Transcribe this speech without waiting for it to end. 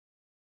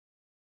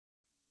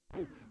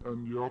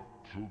and yet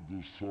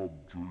the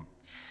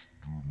subjects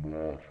do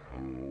not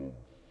have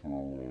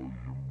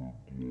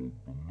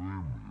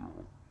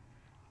ferrihemoglobinemia.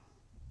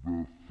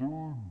 The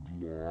third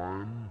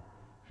line,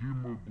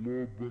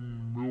 hemoglobin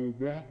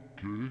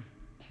Milwaukee,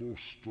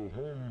 close to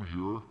home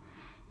here,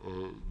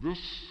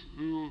 this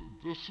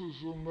is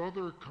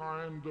another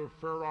kind of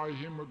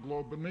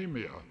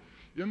ferrihemoglobinemia.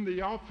 In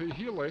the alpha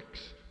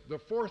helix, the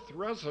fourth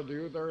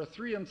residue, there are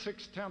 3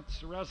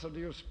 6/10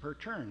 residues per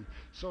turn.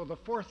 So the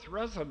fourth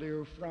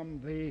residue from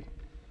the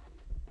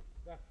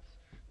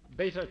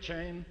beta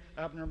chain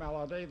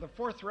abnormality, the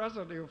fourth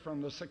residue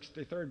from the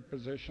 63rd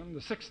position,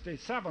 the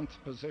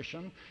 67th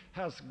position,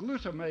 has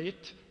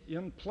glutamate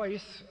in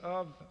place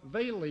of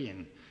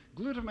valine.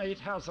 Glutamate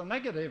has a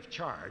negative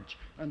charge,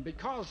 and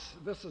because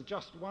this is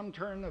just one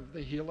turn of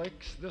the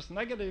helix, this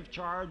negative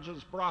charge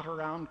is brought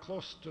around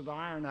close to the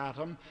iron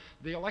atom.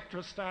 The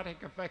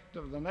electrostatic effect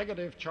of the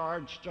negative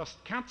charge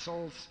just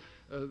cancels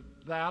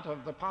that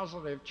of the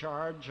positive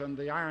charge, and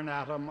the iron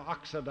atom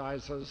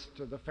oxidizes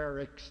to the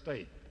ferric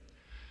state.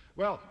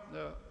 Well,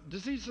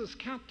 diseases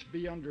can't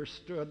be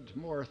understood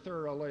more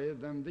thoroughly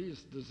than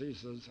these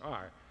diseases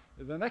are.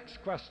 The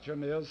next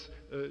question is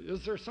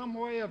there some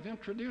way of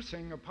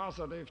introducing a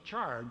positive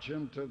charge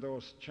into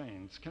those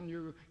chains? Can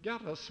you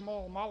get a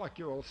small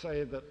molecule,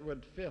 say, that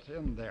would fit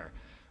in there?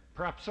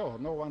 Perhaps so.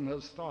 No one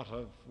has thought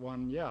of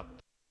one yet.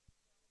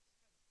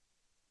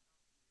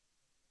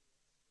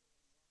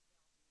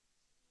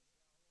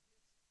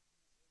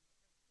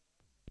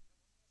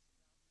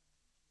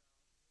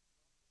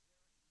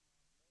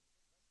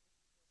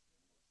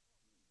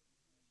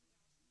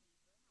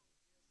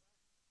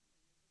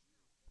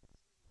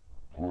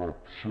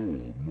 Perhaps so.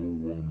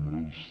 No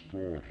one has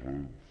thought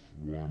of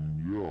one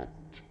yet,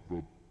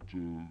 but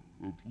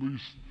at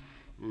least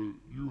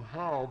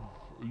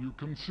you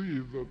can see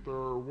that there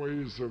are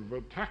ways of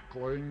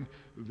tackling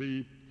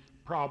the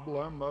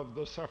problem of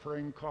the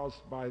suffering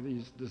caused by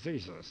these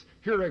diseases.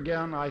 Here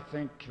again, I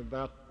think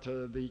that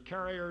the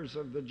carriers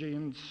of the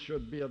genes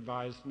should be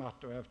advised not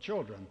to have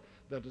children,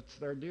 that it's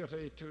their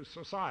duty to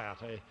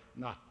society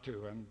not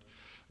to, and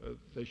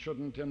they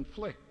shouldn't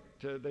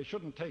they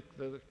shouldn't take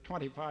the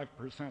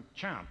 25%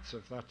 chance,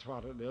 if that's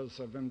what it is,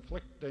 of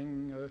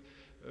inflicting,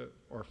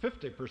 or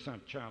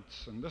 50%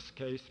 chance in this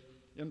case,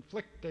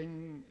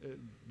 inflicting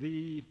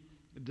the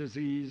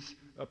disease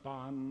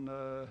upon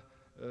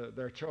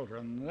their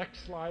children.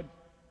 Next slide.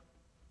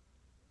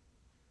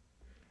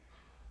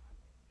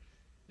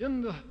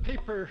 In the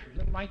paper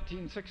in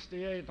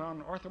 1968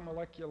 on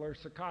orthomolecular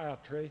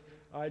psychiatry,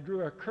 I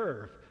drew a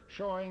curve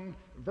showing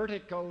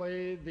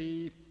vertically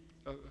the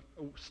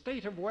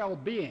state of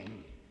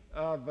well-being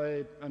of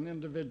an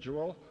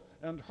individual,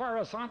 and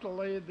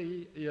horizontally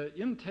the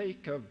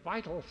intake of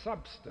vital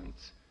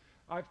substance.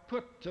 I've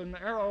put an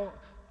arrow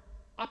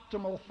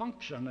optimal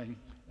functioning,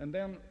 and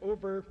then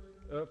over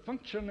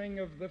functioning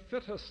of the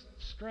fittest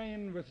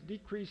strain with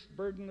decreased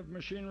burden of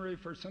machinery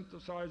for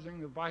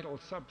synthesizing the vital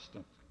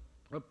substance.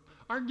 The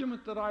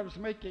argument that I was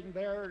making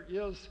there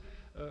is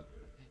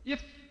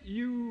if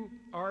you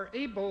are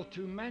able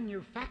to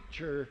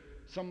manufacture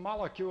some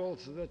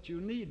molecules that you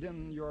need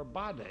in your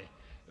body,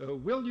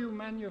 will you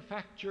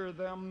manufacture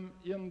them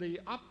in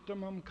the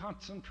optimum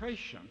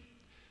concentration?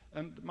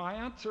 And my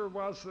answer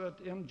was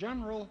that in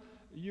general,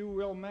 you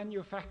will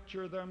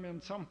manufacture them in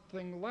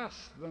something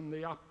less than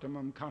the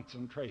optimum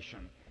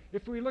concentration.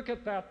 If we look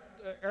at that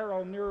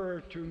arrow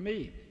nearer to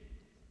me,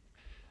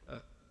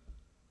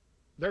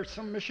 there's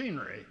some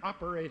machinery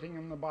operating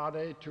in the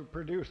body to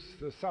produce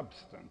the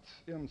substance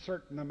in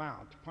certain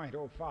amount,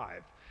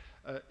 0.05.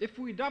 If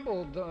we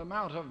doubled the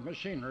amount of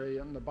machinery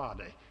in the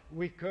body,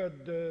 we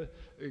could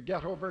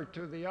get over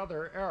to the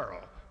other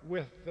arrow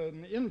with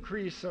an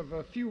increase of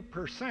a few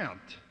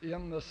percent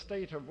in the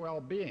state of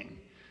well-being.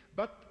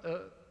 But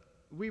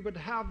we would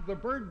have the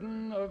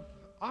burden of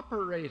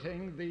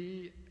operating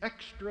the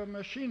extra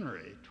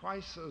machinery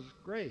twice as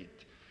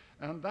great.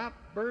 And that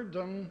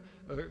burden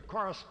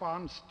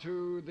corresponds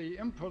to the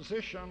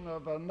imposition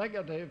of a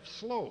negative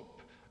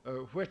slope,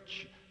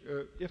 which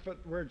if it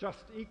were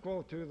just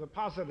equal to the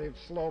positive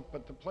slope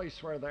at the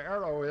place where the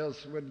arrow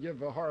is, would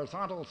give a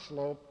horizontal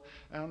slope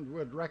and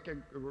would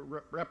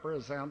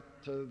represent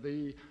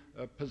the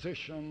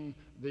position,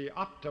 the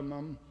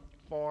optimum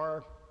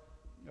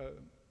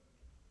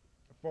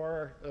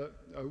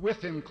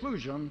with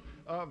inclusion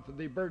of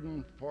the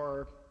burden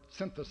for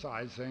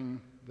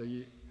synthesizing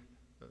the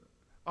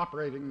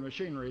operating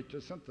machinery to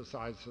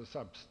synthesize the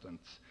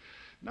substance.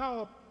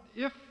 Now,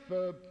 if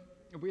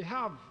we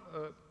have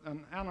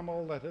an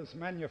animal that is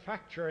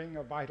manufacturing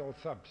a vital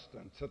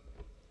substance at,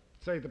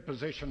 say, the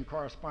position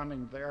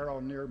corresponding to the arrow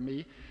near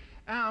me,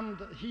 and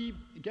he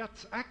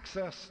gets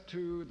access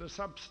to the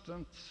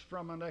substance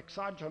from an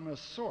exogenous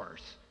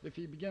source, if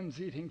he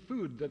begins eating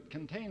food that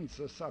contains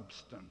the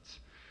substance,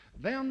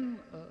 then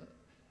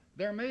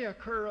there may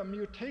occur a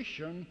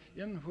mutation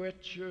in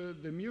which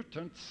the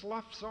mutant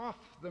sloughs off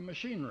the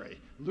machinery,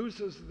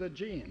 loses the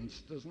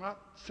genes, does not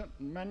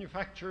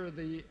manufacture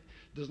the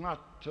does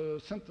not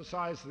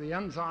synthesize the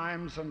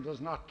enzymes and does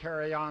not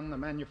carry on the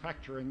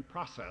manufacturing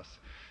process.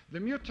 The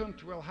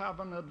mutant will have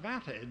an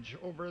advantage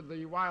over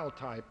the wild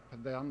type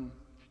then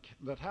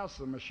that has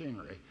the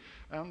machinery,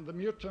 and the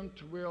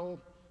mutant will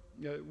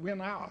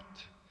win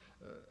out.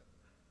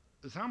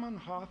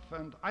 Zamenhof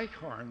and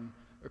Eichhorn,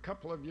 a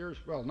couple of years,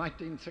 well,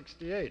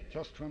 1968,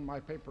 just when my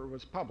paper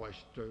was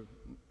published,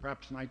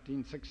 perhaps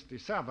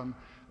 1967,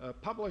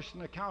 published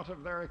an account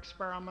of their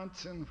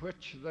experiments in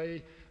which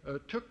they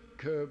took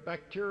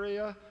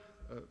bacteria,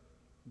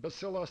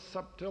 Bacillus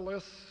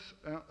subtilis,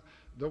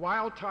 the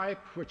wild type,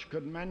 which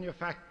could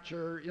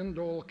manufacture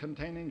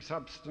indole-containing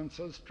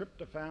substances,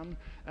 tryptophan,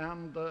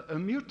 and a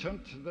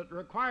mutant that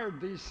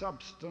required these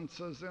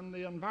substances in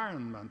the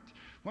environment.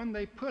 When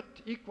they put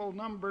equal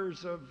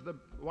numbers of the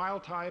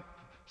wild type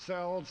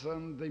cells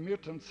and the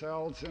mutant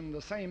cells in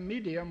the same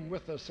medium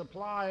with a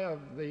supply of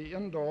the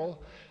indole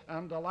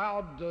and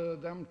allowed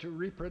them to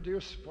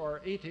reproduce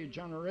for 80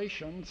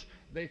 generations,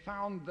 they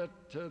found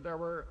that there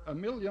were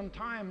 1,000,000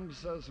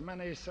 times as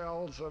many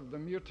cells of the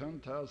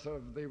mutant as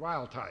of the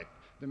wild type.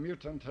 The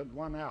mutant had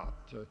won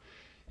out.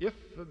 If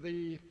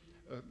the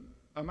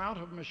amount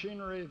of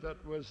machinery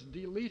that was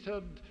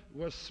deleted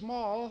was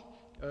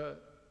small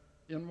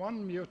in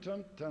one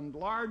mutant and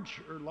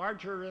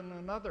larger in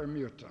another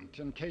mutant,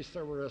 in case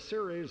there were a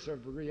series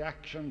of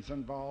reactions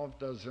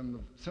involved, as in the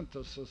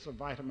synthesis of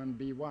vitamin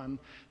B1,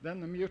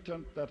 then the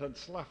mutant that had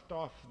sloughed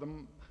off the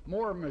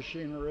more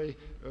machinery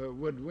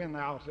would win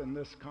out in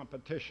this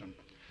competition.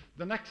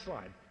 The next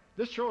slide.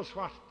 This shows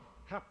what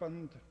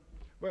happened.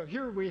 Well,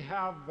 here we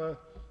have a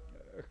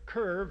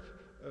curve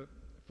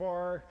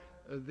for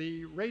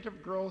the rate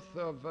of growth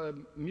of a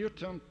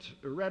mutant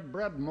red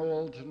bread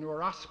mold,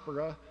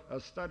 Neurospora,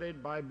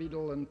 studied by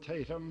Beadle and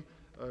Tatum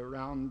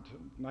around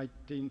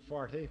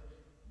 1940,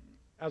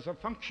 as a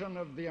function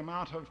of the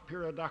amount of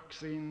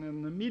pyridoxine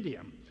in the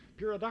medium.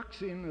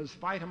 Pyridoxine is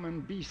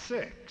vitamin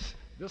B6.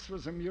 This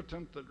was a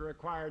mutant that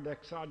required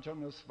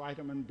exogenous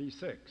vitamin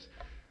B6.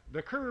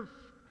 The curve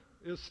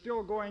is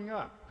still going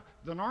up.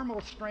 The normal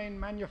strain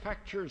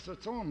manufactures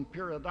its own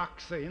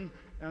pyridoxine,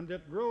 and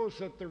it grows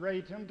at the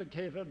rate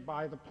indicated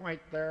by the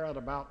point there at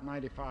about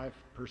 95%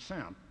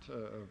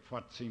 of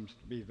what seems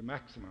to be the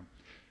maximum.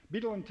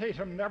 Beadle and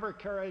Tatum never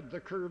carried the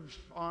curves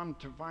on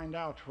to find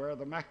out where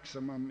the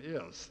maximum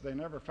is. They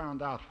never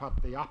found out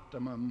what the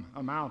optimum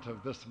amount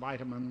of this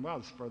vitamin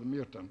was for the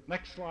mutant.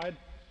 Next slide.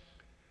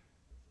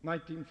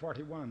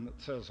 1941,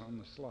 it says on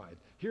the slide.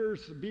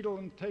 Here's Beadle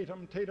and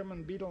Tatum, Tatum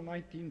and Beadle,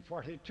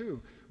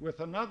 1942,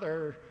 with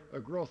another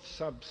growth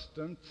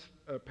substance,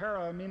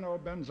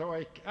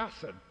 para-aminobenzoic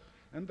acid.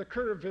 And the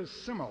curve is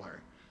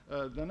similar.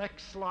 The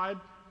next slide.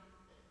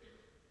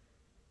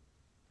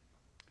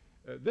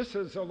 This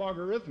is a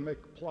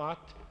logarithmic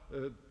plot.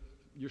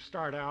 You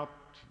start out,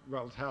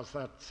 well, it has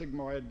that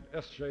sigmoid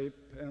S shape,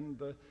 and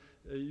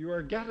you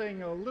are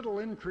getting a little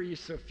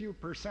increase, a few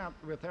percent,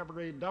 with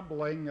every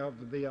doubling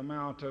of the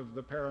amount of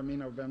the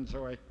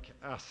para-aminobenzoic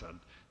acid.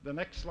 The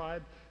next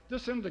slide.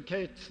 This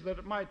indicates that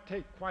it might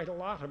take quite a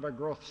lot of a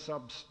growth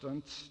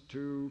substance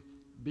to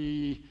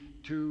be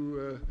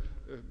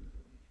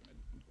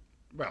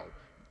well,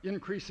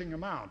 increasing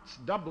amounts.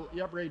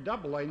 Every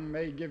doubling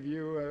may give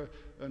you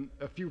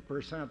a few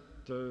percent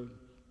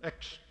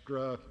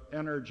extra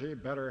energy,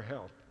 better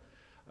health.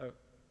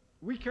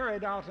 We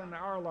carried out in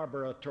our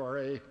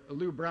laboratory,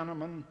 Lou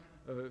Brenneman,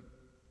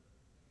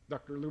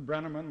 Dr. Lou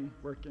Brenneman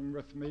working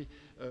with me,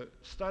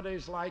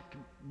 studies like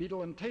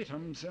Beadle and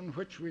Tatum's, in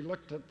which we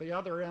looked at the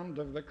other end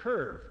of the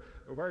curve,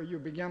 where you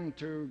begin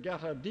to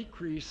get a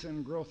decrease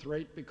in growth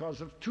rate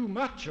because of too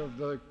much of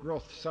the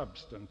growth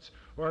substance.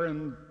 Or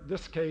in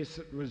this case,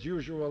 it was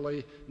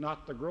usually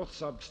not the growth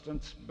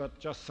substance, but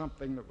just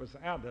something that was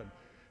added.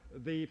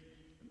 The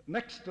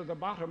next to the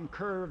bottom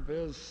curve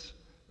is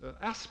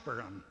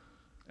aspirin.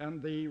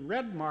 And the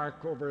red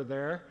mark over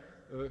there,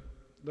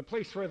 the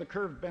place where the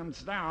curve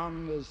bends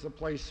down, is the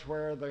place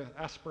where the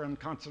aspirin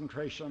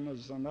concentration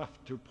is enough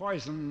to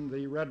poison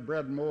the red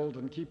bread mold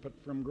and keep it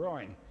from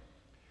growing.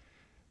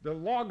 The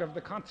log of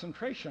the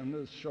concentration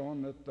is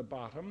shown at the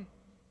bottom,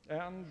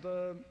 and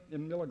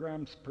in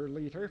milligrams per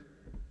liter.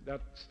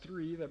 That's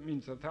 3, that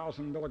means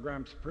 1,000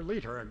 milligrams per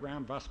liter, a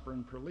gram of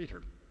aspirin per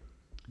liter.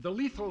 The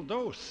lethal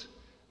dose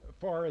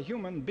for a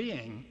human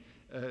being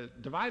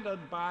divided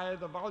by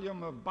the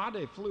volume of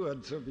body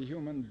fluids of a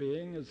human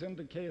being is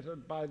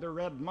indicated by the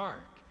red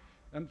mark.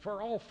 And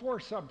for all 4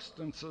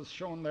 substances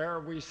shown there,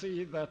 we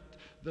see that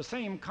the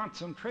same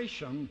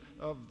concentration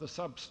of the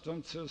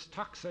substance is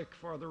toxic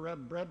for the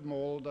red bread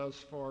mold as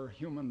for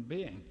human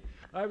being.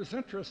 I was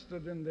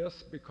interested in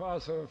this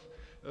because of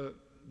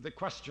the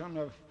question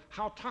of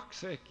how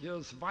toxic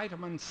is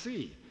vitamin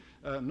C.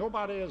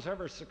 Nobody has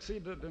ever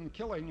succeeded in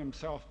killing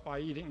himself by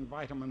eating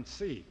vitamin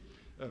C.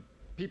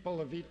 People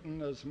have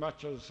eaten as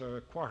much as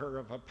 1/4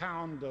 of a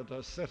pound at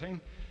a sitting,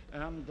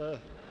 and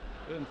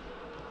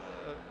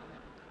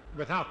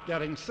without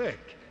getting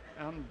sick.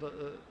 And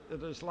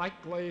it is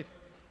likely,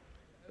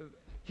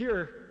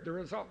 here the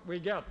result we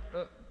get,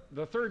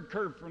 The third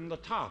curve from the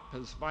top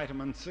is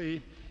vitamin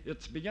C.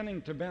 It's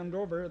beginning to bend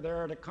over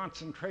there at a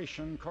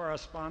concentration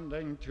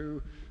corresponding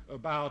to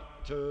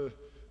about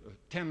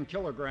 10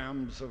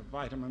 kilograms of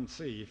vitamin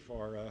C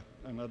for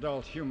an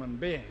adult human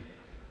being.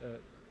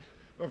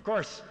 Of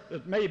course,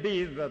 it may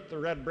be that the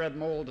red bread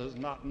mold is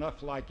not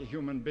enough like a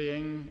human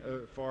being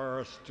for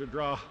us to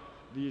draw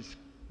this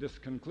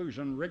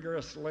conclusion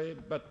rigorously,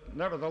 but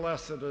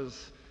nevertheless it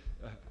is.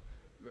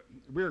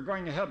 We're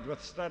going ahead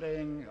with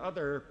studying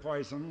other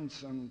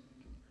poisons and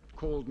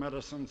cold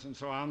medicines and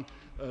so on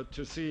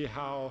to see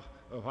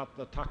what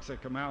the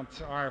toxic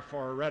amounts are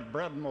for red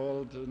bread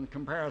mold in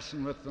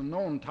comparison with the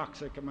known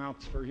toxic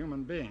amounts for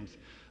human beings.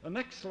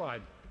 Next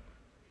slide.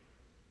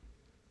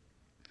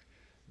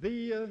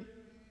 Here's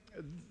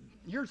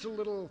a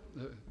little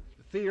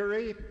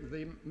theory,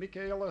 the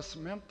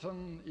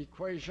Michaelis-Menten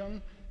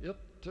equation.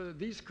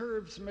 These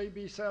curves may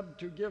be said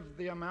to give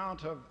the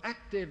amount of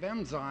active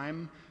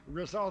enzyme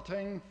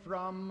resulting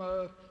from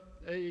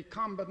a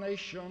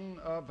combination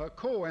of a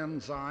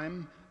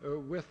coenzyme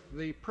with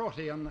the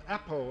protein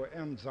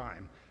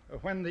apoenzyme,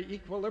 when the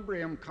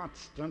equilibrium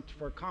constant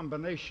for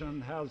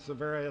combination has the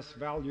various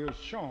values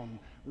shown,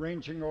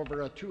 ranging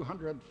over a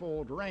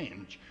 200-fold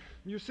range.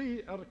 You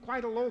see, at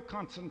quite a low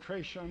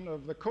concentration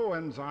of the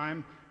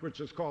coenzyme, which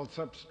is called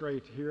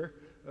substrate here,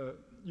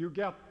 you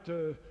get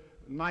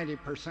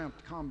 90%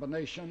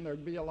 combination.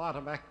 There'd be a lot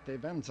of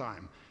active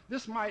enzyme.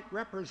 This might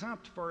represent,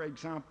 for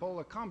example,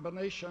 a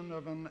combination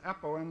of an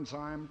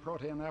apoenzyme,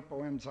 protein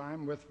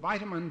apoenzyme, with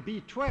vitamin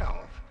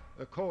B12,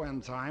 a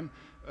coenzyme,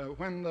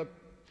 when the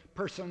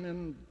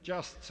person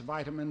ingests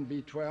vitamin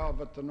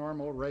B12 at the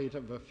normal rate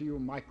of a few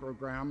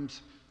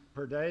micrograms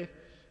per day.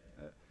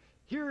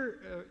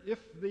 Here, if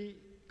the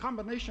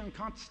combination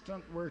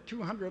constant were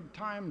 200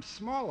 times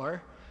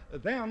smaller,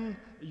 then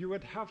you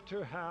would have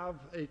to have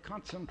a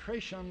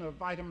concentration of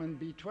vitamin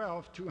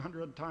B12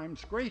 200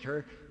 times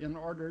greater in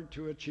order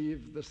to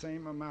achieve the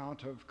same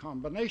amount of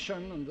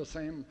combination and the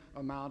same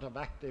amount of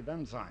active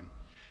enzyme.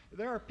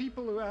 There are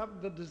people who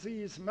have the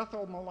disease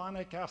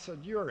methylmalonic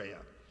aciduria.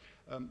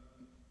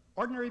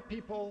 Ordinary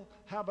people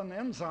have an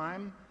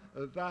enzyme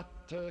that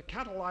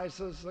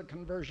catalyzes the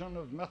conversion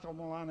of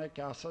methylmalonic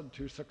acid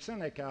to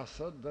succinic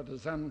acid that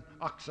is then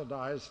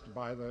oxidized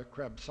by the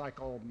Krebs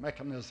cycle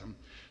mechanism.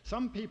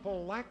 Some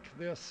people lack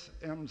this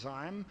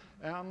enzyme,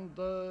 and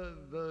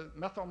the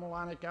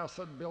methylmalonic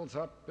acid builds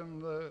up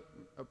in the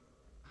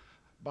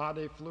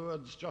body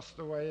fluids just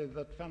the way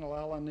that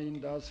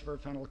phenylalanine does for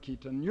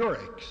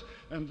phenylketonurics.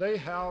 And they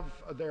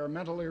are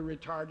mentally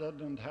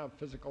retarded and have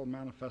physical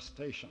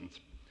manifestations.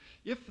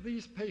 If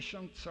these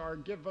patients are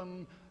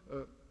given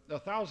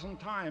 1,000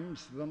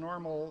 times the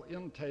normal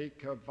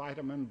intake of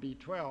vitamin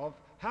B12,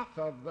 half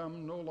of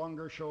them no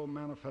longer show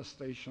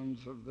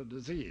manifestations of the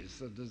disease.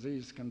 The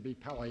disease can be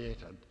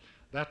palliated.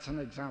 That's an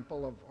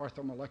example of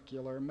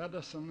orthomolecular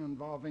medicine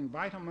involving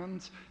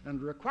vitamins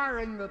and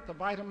requiring that the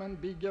vitamin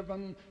be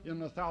given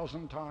in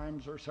 1,000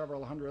 times or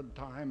several hundred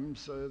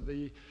times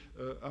the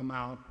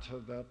amount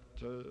that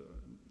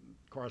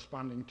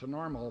corresponding to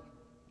normal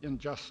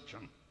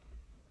ingestion.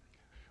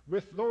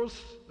 With those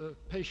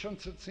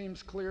patients, it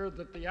seems clear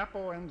that the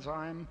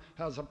apoenzyme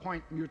has a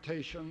point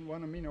mutation,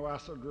 one amino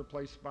acid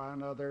replaced by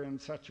another, in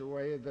such a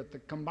way that the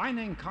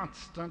combining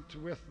constant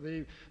with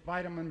the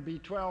vitamin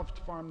B12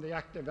 to form the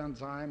active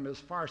enzyme is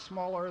far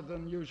smaller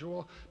than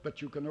usual,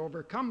 but you can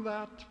overcome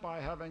that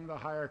by having the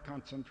higher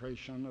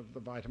concentration of the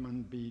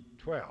vitamin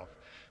B12.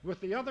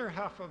 With the other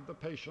half of the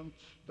patients,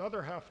 the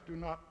other half do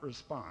not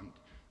respond.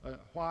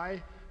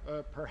 Why?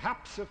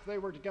 Perhaps if they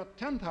were to get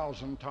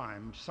 10,000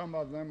 times, some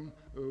of them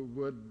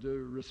would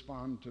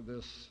respond to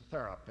this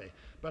therapy.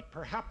 But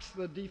perhaps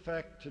the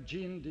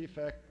gene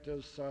defect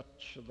is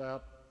such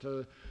that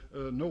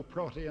no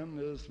protein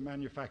is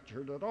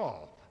manufactured at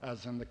all,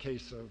 as in the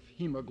case of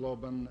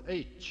hemoglobin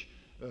H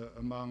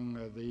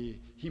among the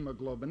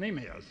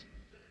hemoglobinemias,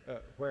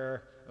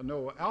 where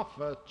no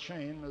alpha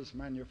chain is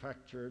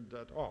manufactured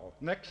at all.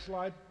 Next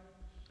slide.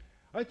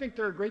 I think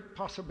there are great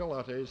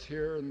possibilities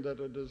here, and that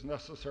it is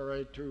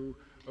necessary to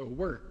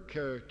work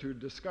to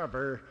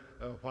discover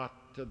what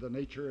the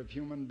nature of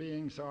human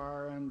beings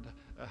are and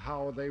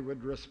how they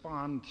would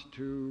respond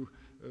to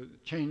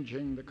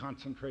changing the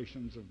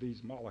concentrations of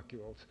these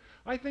molecules.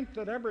 I think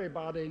that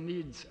everybody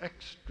needs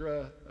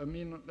extra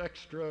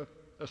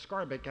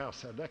ascorbic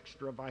acid,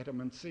 extra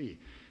vitamin C,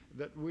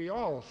 that we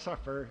all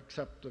suffer,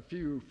 except a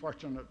few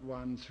fortunate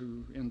ones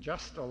who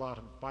ingest a lot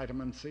of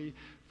vitamin C,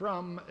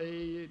 from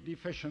a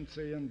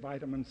deficiency in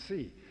vitamin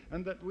C,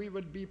 and that we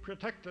would be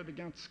protected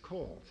against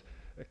colds.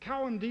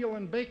 Cowan, Deal,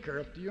 and Baker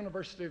at the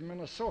University of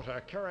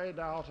Minnesota carried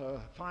out a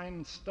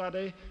fine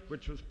study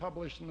which was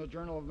published in the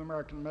Journal of the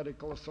American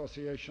Medical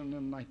Association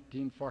in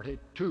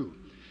 1942.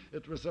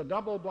 It was a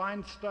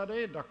double-blind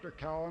study. Dr.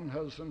 Cowan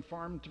has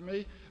informed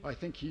me. I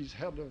think he's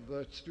head of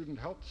the Student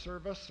Health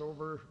Service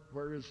over,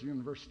 where is the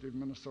University of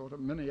Minnesota?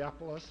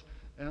 Minneapolis.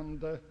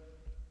 And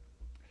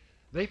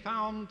they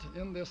found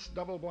in this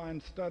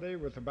double-blind study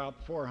with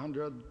about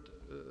 400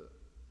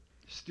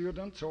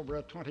 students over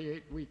a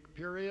 28-week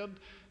period,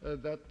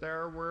 that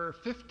there were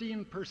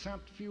 15%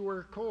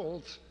 fewer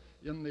colds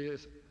in the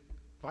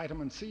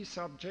vitamin C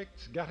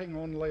subjects, getting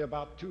only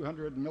about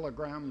 200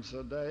 milligrams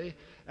a day,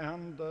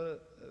 and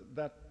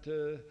that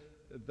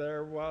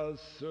there was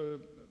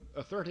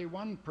a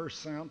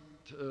 31%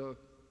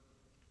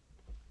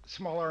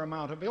 smaller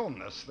amount of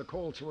illness. The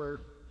colds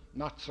were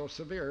not so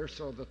severe,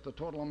 so that the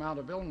total amount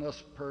of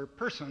illness per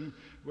person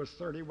was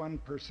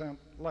 31%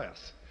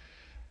 less.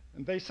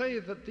 And they say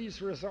that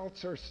these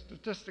results are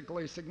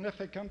statistically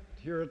significant.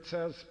 Here it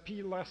says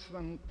p less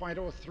than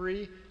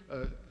 0.03,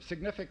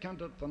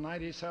 significant at the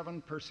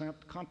 97%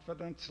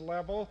 confidence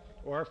level,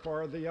 or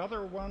for the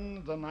other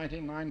one, the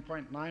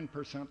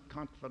 99.9%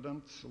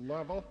 confidence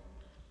level.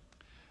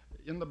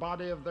 In the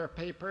body of their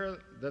paper,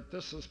 that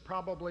this is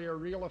probably a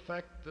real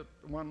effect, that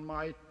one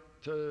might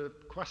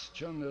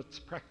question its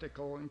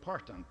practical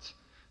importance.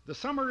 The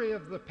summary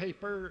of the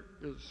paper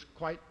is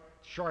quite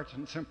short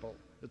and simple.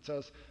 It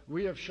says,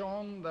 we have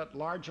shown that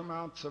large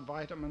amounts of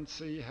vitamin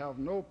C have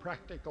no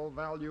practical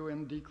value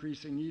in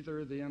decreasing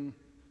either the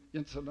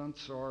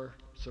incidence or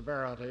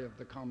severity of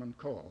the common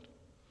cold.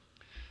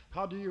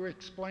 How do you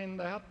explain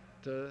that?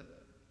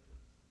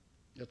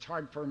 It's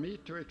hard for me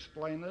to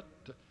explain it.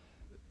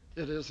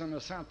 It is in a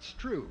sense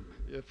true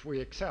if we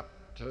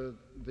accept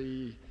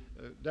the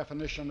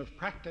definition of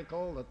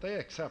practical that they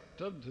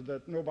accepted,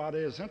 that nobody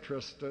is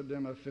interested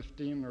in a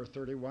 15 or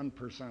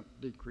 31%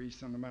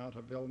 decrease in the amount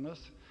of illness.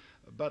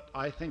 But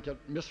I think it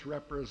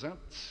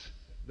misrepresents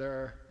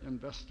their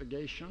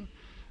investigation.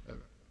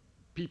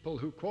 People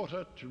who quote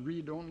it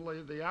read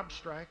only the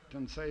abstract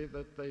and say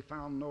that they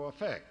found no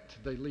effect.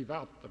 They leave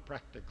out the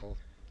practical,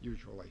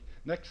 usually.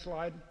 Next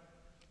slide.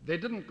 They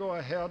didn't go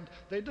ahead.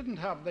 They didn't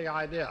have the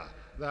idea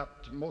that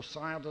most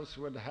scientists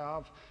would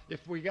have.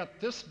 If we get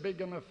this big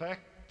an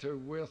effect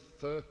with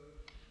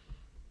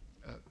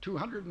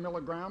 200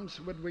 milligrams,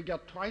 would we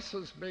get twice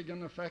as big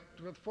an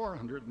effect with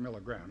 400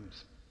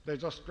 milligrams? They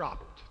just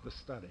dropped the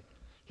study.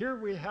 Here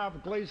we have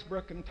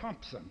Glazebrook and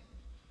Thompson.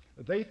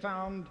 They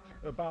found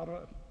about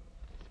a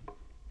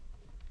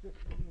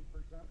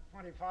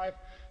 15%,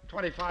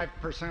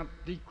 25%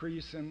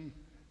 decrease in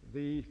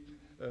the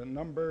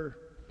number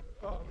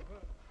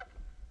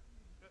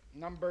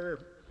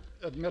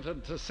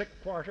admitted to sick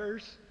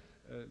quarters.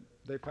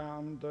 They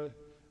found a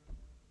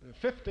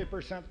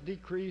 50%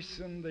 decrease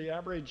in the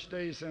average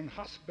days in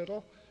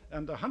hospital,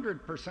 and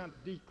 100%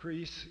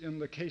 decrease in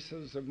the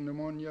cases of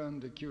pneumonia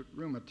and acute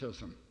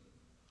rheumatism.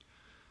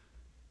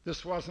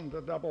 This wasn't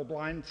a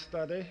double-blind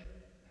study,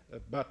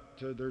 but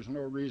there's no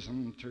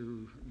reason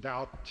to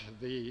doubt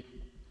the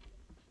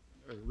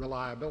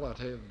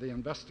reliability of the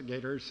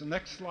investigators. The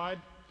next slide.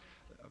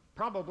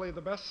 Probably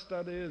the best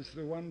study is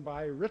the one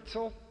by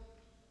Ritzel.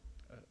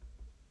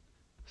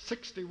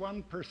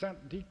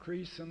 61%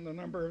 decrease in the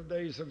number of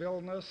days of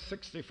illness,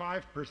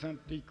 65%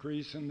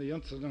 decrease in the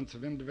incidence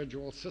of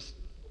individual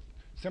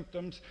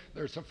symptoms.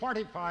 There's a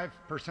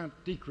 45%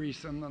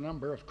 decrease in the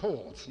number of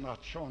colds,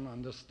 not shown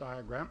on this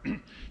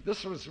diagram.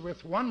 This was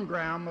with 1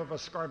 gram of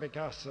ascorbic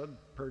acid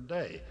per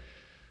day.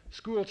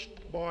 School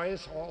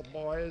boys, all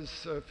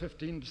boys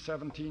 15 to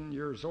 17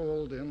 years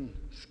old in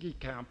ski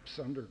camps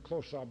under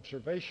close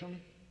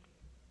observation.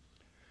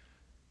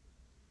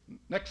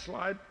 Next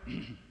slide.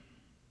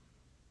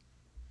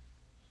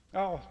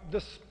 Oh,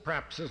 this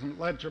perhaps isn't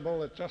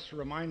legible. It just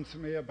reminds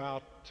me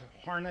about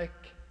Harnick.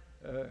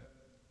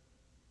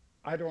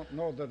 I don't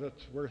know that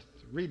it's worth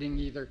reading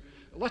either.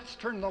 Let's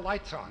turn the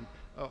lights on.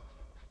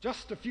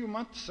 Just a few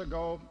months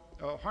ago,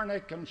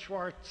 Harnick and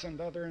Schwartz and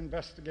other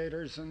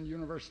investigators in the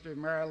University of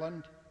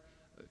Maryland,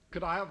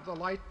 could I have the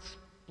lights,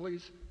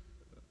 please?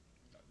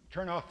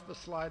 Turn off the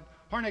slide.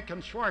 Harnick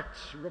and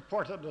Schwartz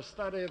reported a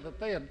study that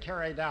they had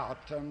carried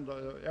out, and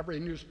every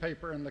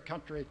newspaper in the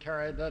country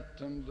carried it,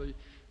 and the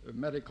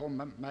medical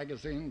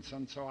magazines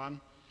and so on.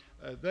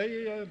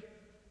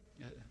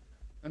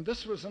 And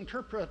this was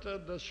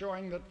interpreted as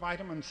showing that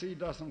vitamin C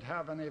doesn't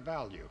have any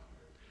value.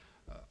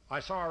 I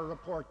saw a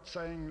report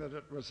saying that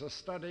it was a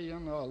study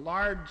in a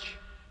large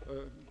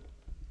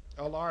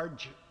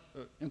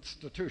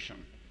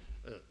institution.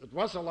 It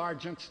was a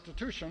large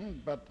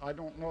institution, but I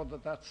don't know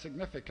that that's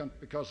significant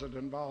because it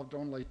involved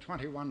only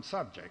 21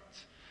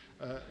 subjects.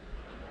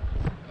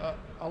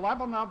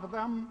 11 of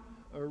them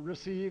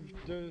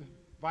received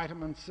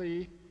vitamin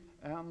C,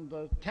 and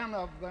 10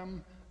 of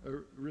them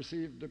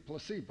received a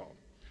placebo.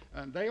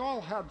 And they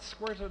all had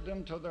squirted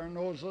into their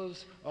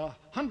noses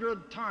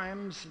 100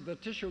 times the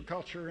tissue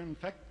culture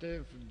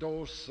infective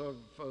dose of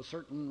a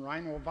certain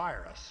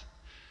rhinovirus.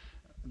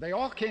 They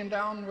all came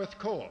down with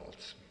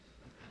colds.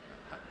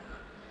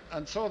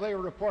 And so they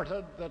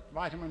reported that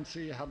vitamin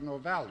C had no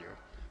value.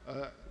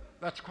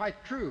 That's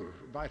quite true.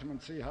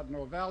 Vitamin C had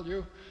no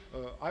value.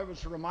 I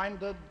was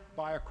reminded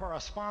by a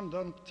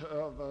correspondent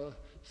of a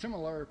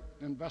similar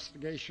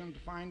investigation to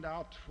find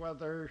out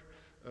whether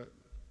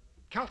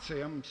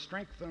calcium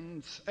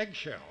strengthens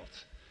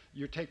eggshells.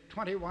 You take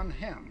 21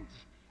 hens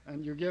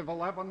and you give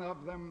 11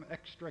 of them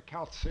extra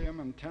calcium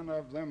and 10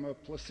 of them a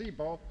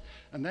placebo,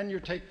 and then you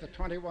take the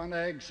 21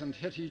 eggs and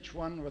hit each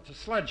one with a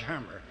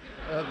sledgehammer.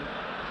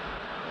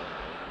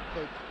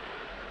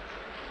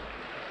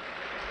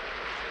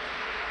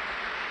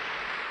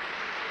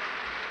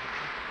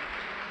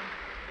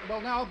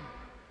 Well, now,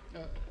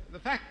 the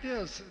fact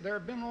is, there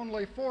have been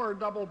only 4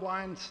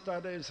 double-blind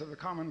studies of the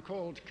common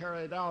cold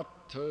carried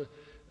out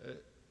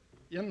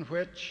in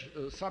which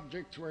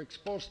subjects were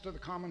exposed to the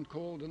common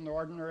cold in the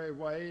ordinary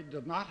way,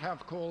 did not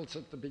have colds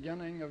at the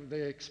beginning of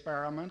the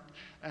experiment,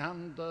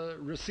 and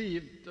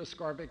received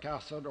ascorbic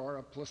acid or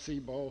a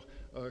placebo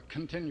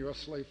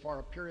continuously for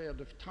a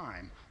period of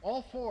time.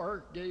 All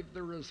 4 gave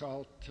the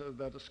result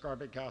that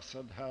ascorbic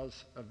acid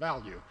has a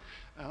value.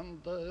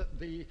 And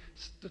the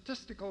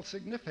statistical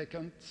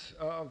significance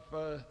of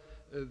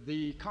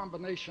the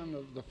combination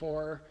of the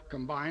 4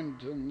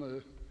 combined in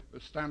the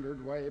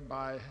standard way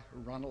by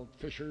Ronald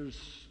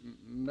Fisher's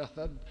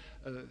method,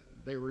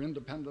 they were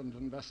independent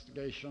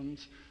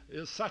investigations,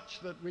 is such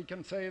that we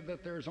can say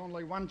that there's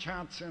only 1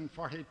 chance in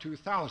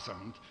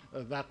 42,000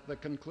 that the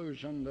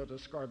conclusion that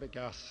ascorbic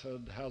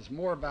acid has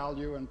more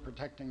value in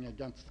protecting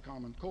against the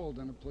common cold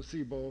than a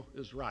placebo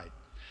is right.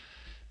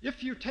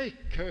 If you take,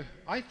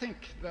 I think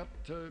that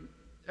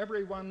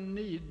everyone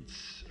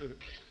needs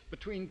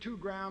between 2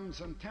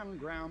 grams and 10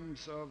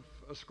 grams of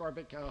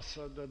ascorbic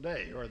acid a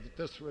day, or that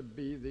this would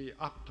be the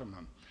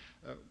optimum.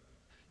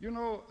 You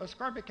know,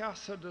 ascorbic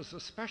acid is a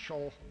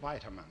special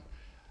vitamin.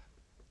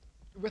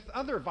 With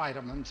other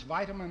vitamins,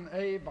 vitamin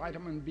A,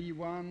 vitamin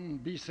B1,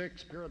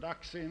 B6,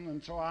 pyridoxine,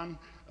 and so on,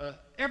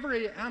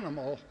 every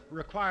animal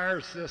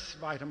requires this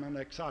vitamin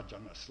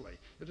exogenously.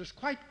 It is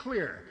quite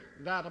clear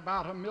that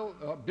about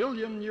a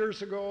billion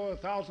years ago,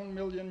 1,000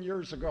 million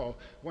years ago,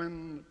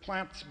 when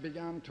plants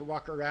began to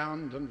walk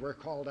around and were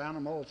called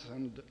animals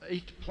and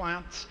ate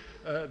plants,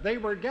 they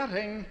were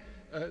getting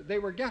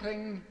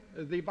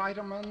the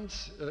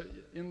vitamins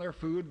in their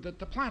food that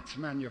the plants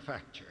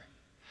manufacture.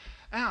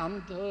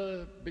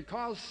 And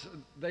because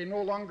they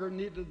no longer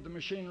needed the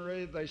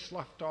machinery, they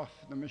sloughed off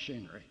the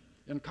machinery.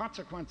 In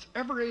consequence,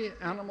 every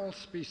animal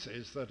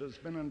species that has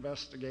been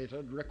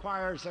investigated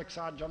requires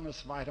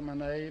exogenous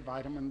vitamin A,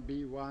 vitamin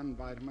B1,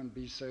 vitamin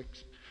B6,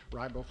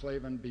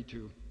 riboflavin,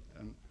 B2,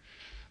 and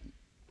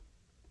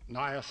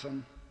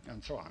niacin,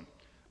 and so on.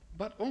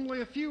 But only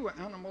a few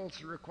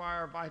animals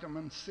require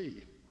vitamin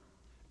C.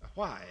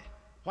 Why?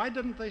 Why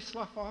didn't they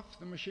slough off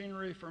the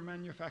machinery for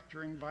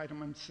manufacturing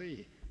vitamin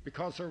C?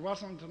 Because there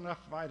wasn't enough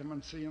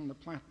vitamin C in the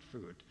plant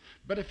food.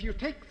 But if you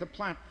take the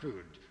plant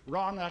food,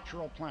 raw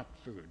natural plant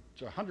food,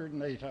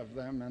 108 of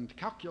them, and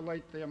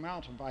calculate the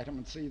amount of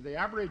vitamin C, the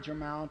average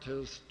amount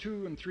is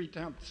 2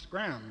 3/10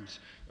 grams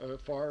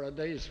for a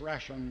day's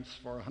rations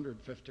for a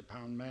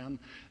 150-pound man.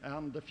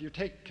 And if you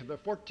take the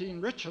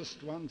 14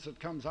 richest ones, it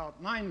comes out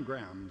 9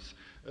 grams.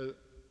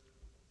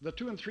 The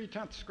 2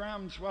 3/10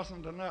 grams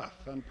wasn't enough,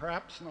 and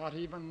perhaps not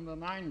even the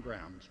 9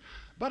 grams.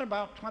 But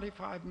about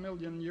 25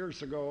 million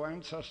years ago,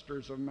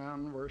 ancestors of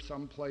man were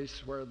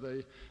someplace where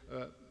they,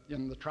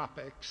 in the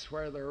tropics,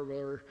 where there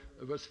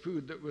was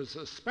food that was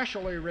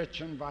especially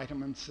rich in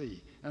vitamin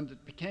C, and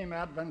it became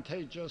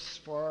advantageous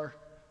for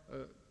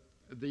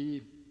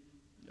the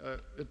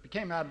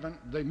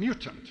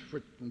mutant,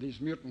 which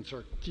these mutants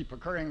keep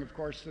occurring, of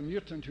course. The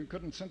mutant who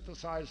couldn't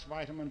synthesize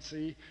vitamin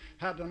C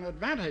had an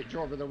advantage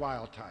over the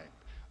wild type.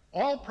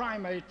 All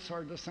primates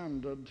are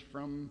descended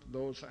from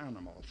those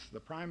animals. The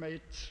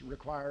primates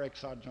require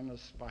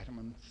exogenous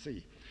vitamin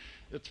C.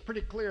 It's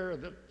pretty clear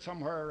that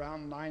somewhere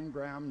around 9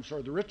 grams,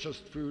 or the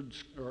richest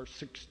foods, or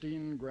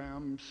 16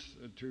 grams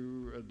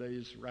to a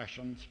day's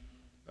rations.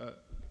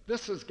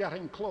 This is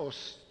getting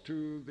close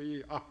to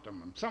the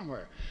optimum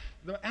somewhere.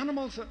 The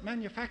animals that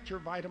manufacture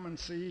vitamin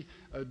C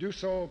do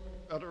so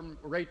at a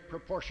rate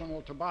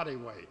proportional to body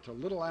weight. A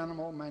little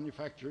animal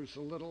manufactures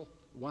a little.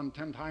 One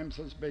 10 times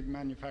as big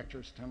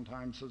manufactures 10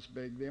 times as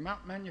big. The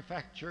amount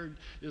manufactured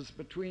is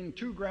between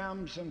 2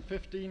 grams and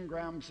 15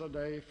 grams a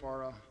day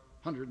for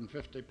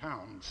 150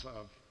 pounds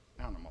of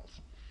animals.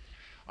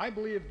 I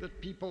believe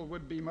that people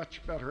would be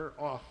much better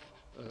off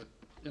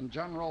in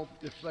general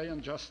if they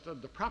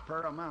ingested the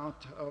proper amount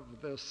of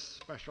this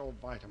special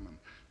vitamin.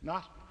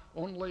 Not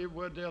only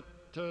would it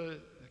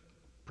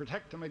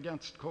protect them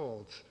against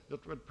colds, it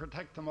would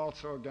protect them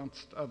also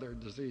against other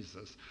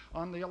diseases.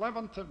 On the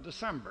 11th of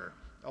December,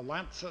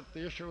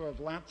 the issue of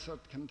Lancet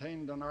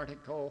contained an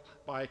article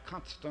by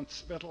Constance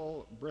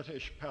Spittle,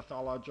 British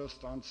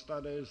pathologist, on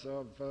studies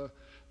of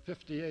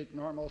 58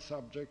 normal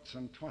subjects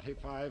and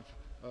 25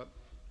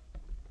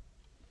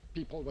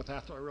 people with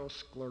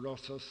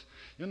atherosclerosis,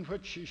 in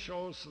which she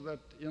shows that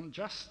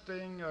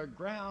ingesting a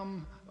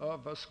gram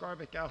of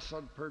ascorbic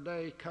acid per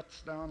day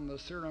cuts down the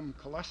serum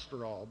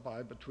cholesterol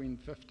by between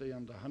 50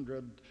 and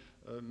 100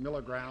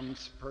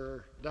 milligrams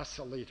per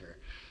deciliter.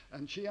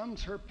 And she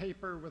ends her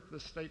paper with the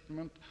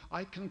statement,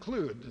 "I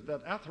conclude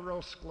that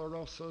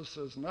atherosclerosis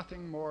is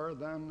nothing more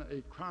than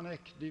a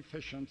chronic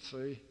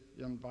deficiency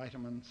in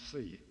vitamin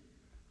C."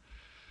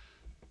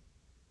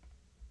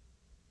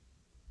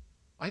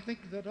 I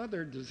think that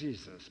other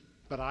diseases,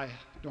 but I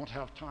don't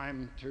have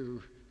time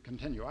to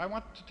continue. I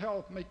want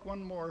to make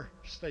one more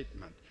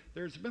statement.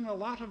 There's been a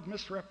lot of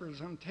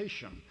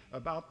misrepresentation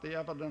about the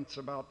evidence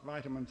about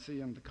vitamin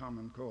C and the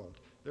common cold.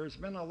 There's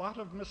been a lot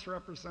of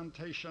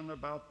misrepresentation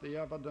about the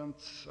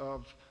evidence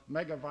of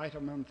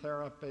megavitamin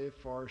therapy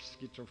for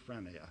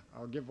schizophrenia.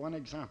 I'll give one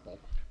example.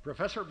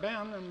 Professor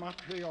Ben in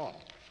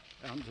Montreal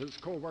and his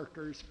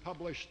co-workers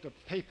published a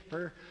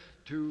paper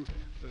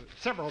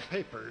several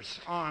papers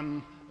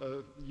on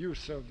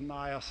use of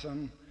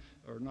niacin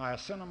or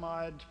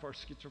niacinamide for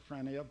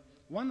schizophrenia.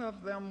 One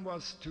of them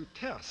was to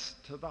test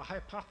the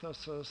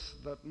hypothesis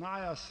that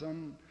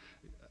niacin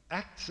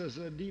acts as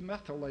a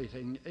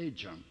demethylating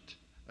agent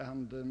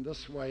and in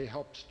this way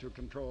helps to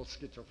control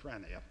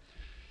schizophrenia.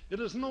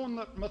 It is known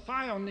that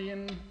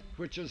methionine,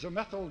 which is a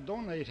methyl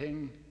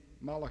donating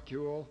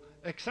molecule,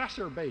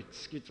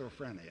 exacerbates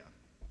schizophrenia.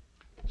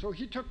 So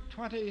he took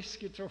 20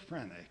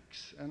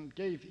 schizophrenics and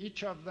gave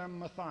each of them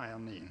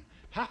methionine.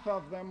 Half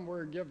of them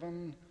were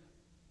given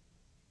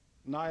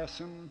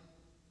niacinamide,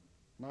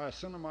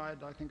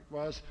 I think it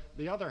was.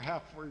 The other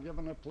half were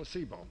given a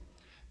placebo.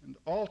 And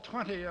all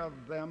 20 of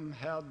them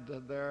had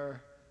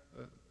their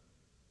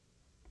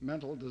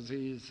mental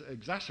disease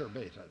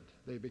exacerbated.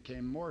 They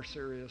became more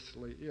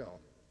seriously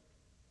ill.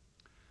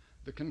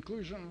 The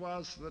conclusion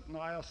was that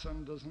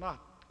niacin does not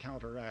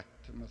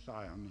counteract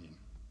methionine.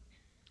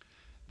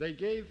 They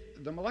gave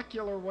the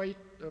molecular weight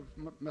of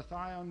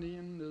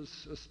methionine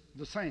is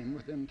the same,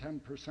 within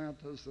 10%,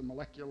 as the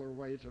molecular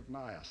weight of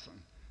niacin.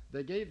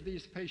 They gave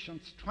these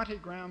patients 20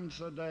 grams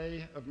a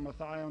day of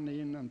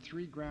methionine and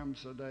 3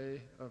 grams a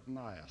day of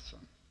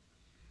niacin.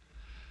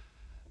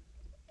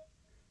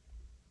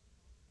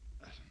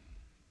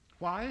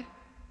 Why?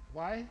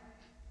 Why?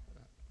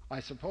 I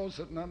suppose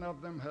that none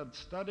of them had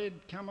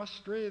studied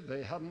chemistry.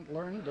 They hadn't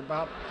learned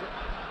about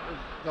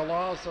the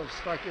laws of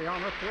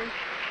stoichiometry.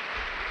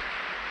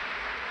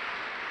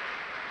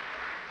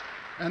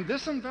 And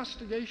this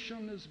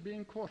investigation is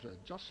being quoted.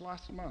 Just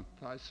last month,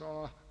 I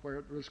saw where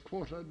it was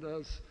quoted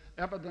as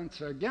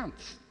evidence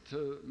against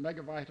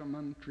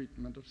megavitamin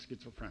treatment of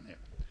schizophrenia.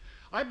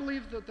 I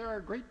believe that there are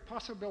great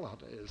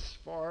possibilities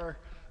for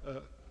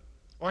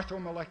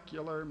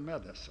orthomolecular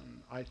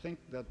medicine. I think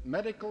that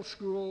medical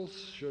schools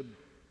should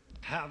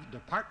have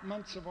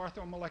departments of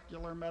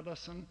orthomolecular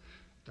medicine.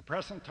 At the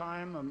present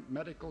time, a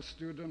medical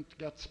student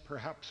gets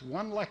perhaps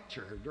one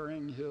lecture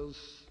during his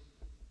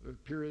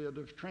period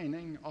of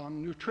training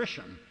on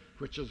nutrition,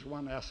 which is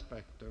one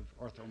aspect of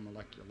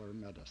orthomolecular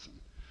medicine.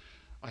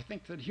 I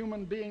think that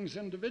human beings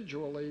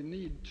individually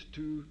need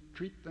to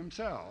treat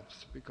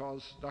themselves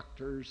because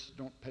doctors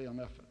don't pay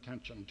enough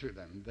attention to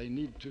them. They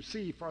need to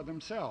see for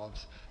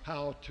themselves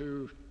how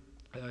to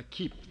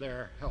keep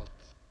their health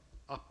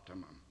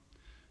optimum.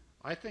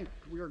 I think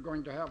we are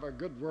going to have a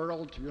good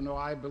world. You know,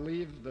 I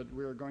believe that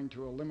we're going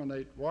to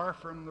eliminate war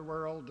from the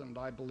world, and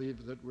I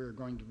believe that we're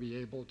going to be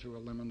able to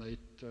eliminate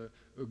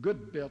a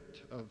good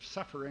bit of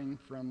suffering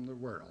from the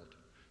world.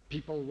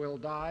 People will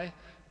die,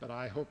 but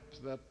I hope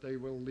that they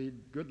will lead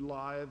good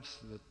lives,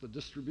 that the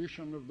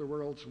distribution of the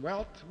world's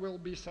wealth will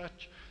be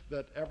such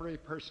that every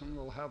person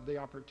will have the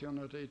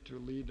opportunity to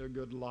lead a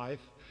good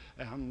life,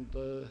 and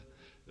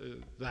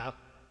that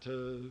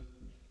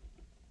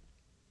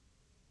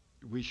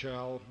we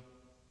shall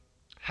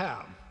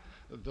have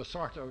the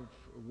sort of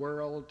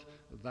world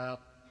that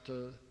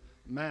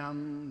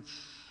man's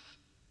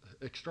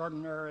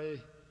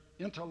extraordinary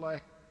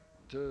intellect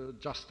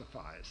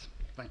justifies.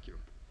 Thank you.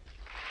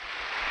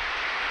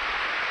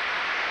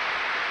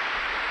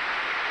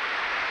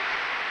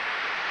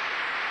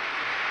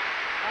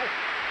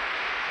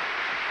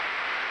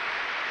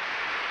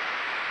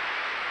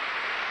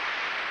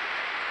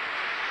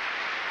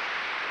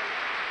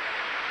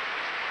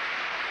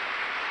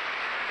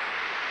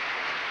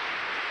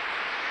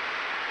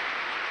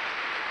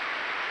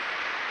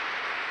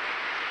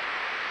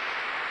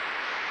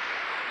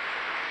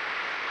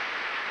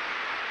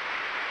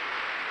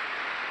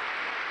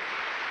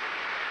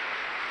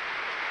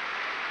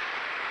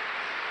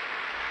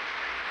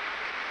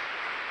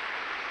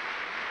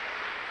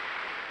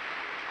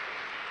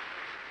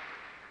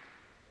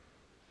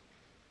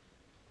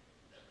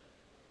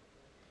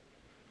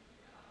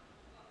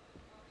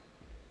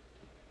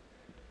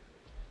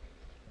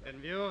 In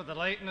view of the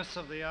lateness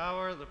of the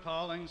hour, the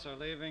Paulings are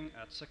leaving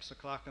at 6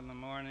 o'clock in the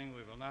morning.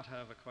 We will not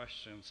have a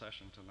question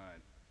session tonight.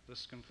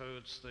 This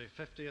concludes the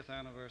 50th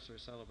anniversary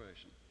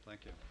celebration.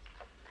 Thank you.